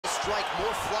strike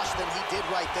more flush than he did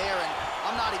right there, and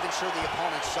I'm not even sure the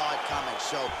opponent saw it coming.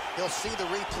 So he'll see the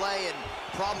replay and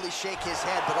probably shake his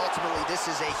head, but ultimately this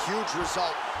is a huge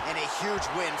result and a huge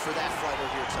win for that fighter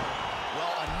here tonight.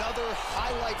 Well, another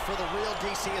highlight for the real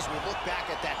DC as we look back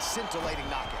at that scintillating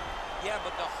knockout. Yeah,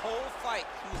 but the whole fight,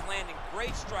 he was landing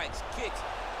great strikes, kicks,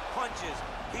 punches.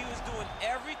 He was doing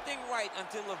everything right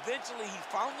until eventually he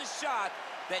found the shot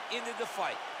that ended the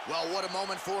fight. Well, what a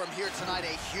moment for him here tonight.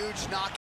 A huge knockout.